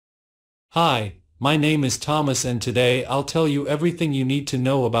Hi, my name is Thomas and today I'll tell you everything you need to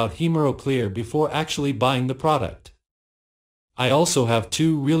know about Hemoroclear before actually buying the product. I also have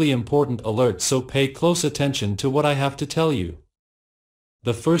two really important alerts, so pay close attention to what I have to tell you.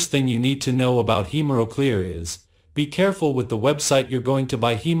 The first thing you need to know about Hemoroclear is, be careful with the website you're going to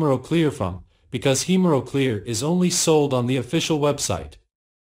buy Hemoroclear from, because Hemoroclear is only sold on the official website.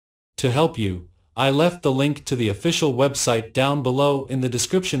 To help you, I left the link to the official website down below in the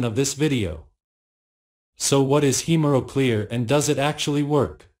description of this video. So what is Hemoroclear and does it actually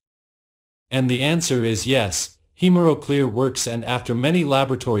work? And the answer is yes, Hemoroclear works, and after many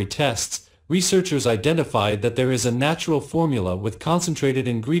laboratory tests, researchers identified that there is a natural formula with concentrated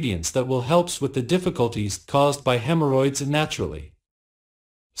ingredients that will help with the difficulties caused by hemorrhoids naturally.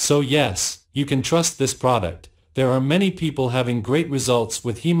 So yes, you can trust this product. There are many people having great results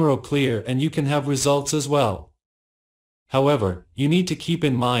with Hemoroclear and you can have results as well. However, you need to keep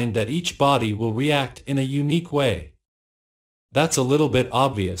in mind that each body will react in a unique way. That's a little bit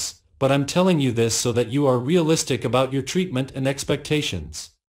obvious, but I'm telling you this so that you are realistic about your treatment and expectations.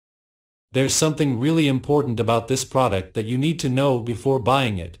 There's something really important about this product that you need to know before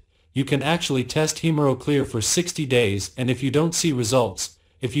buying it. You can actually test Hemoroclear for 60 days, and if you don't see results,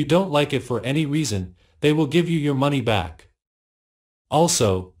 if you don't like it for any reason, they will give you your money back.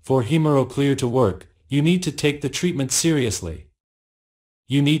 Also, for Hemoroclear to work, you need to take the treatment seriously.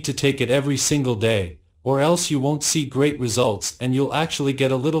 You need to take it every single day, or else you won't see great results and you'll actually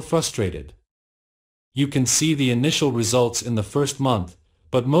get a little frustrated. You can see the initial results in the first month,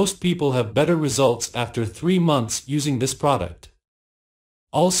 but most people have better results after 3 months using this product.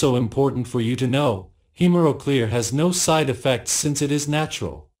 Also important for you to know, Hemoroclear has no side effects since it is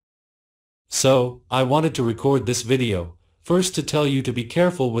natural. So, I wanted to record this video, first to tell you to be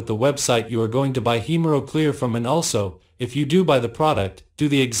careful with the website you are going to buy Hemoroclear from, and also, if you do buy the product, do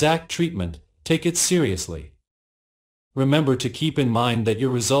the exact treatment, take it seriously. Remember to keep in mind that your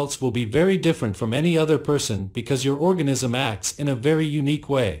results will be very different from any other person because your organism acts in a very unique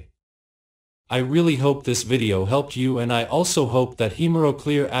way. I really hope this video helped you, and I also hope that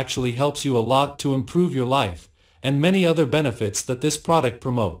Hemoroclear actually helps you a lot to improve your life, and many other benefits that this product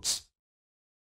promotes.